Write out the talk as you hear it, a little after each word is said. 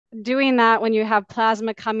doing that when you have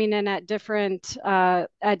plasma coming in at different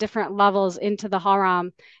levels into the hull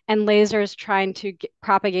ROM and lasers trying to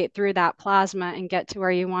propagate through that plasma and get to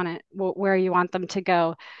where you want it, where you want them to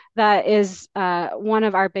go. That is one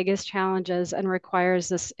of our biggest challenges and requires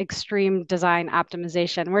this extreme design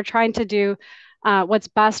optimization. We're trying to do what's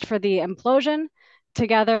best for the implosion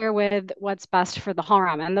together with what's best for the hull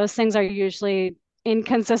ROM, and those things are usually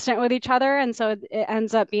inconsistent with each other, and so it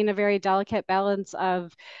ends up being a very delicate balance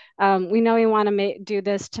of we know we want to do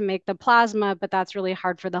this to make the plasma, but that's really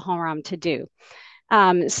hard for the hull ROM to do.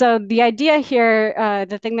 So the idea here,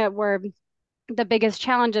 the thing that we're the biggest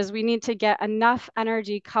challenge is we need to get enough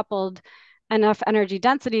energy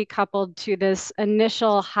density coupled to this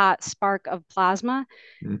initial hot spark of plasma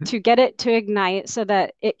Hmm. to get it to ignite so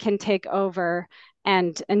that it can take over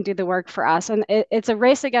and do the work for us. And it's a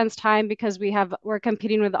race against time because we're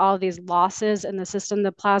competing with all these losses in the system.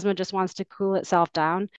 The plasma just wants to cool itself down.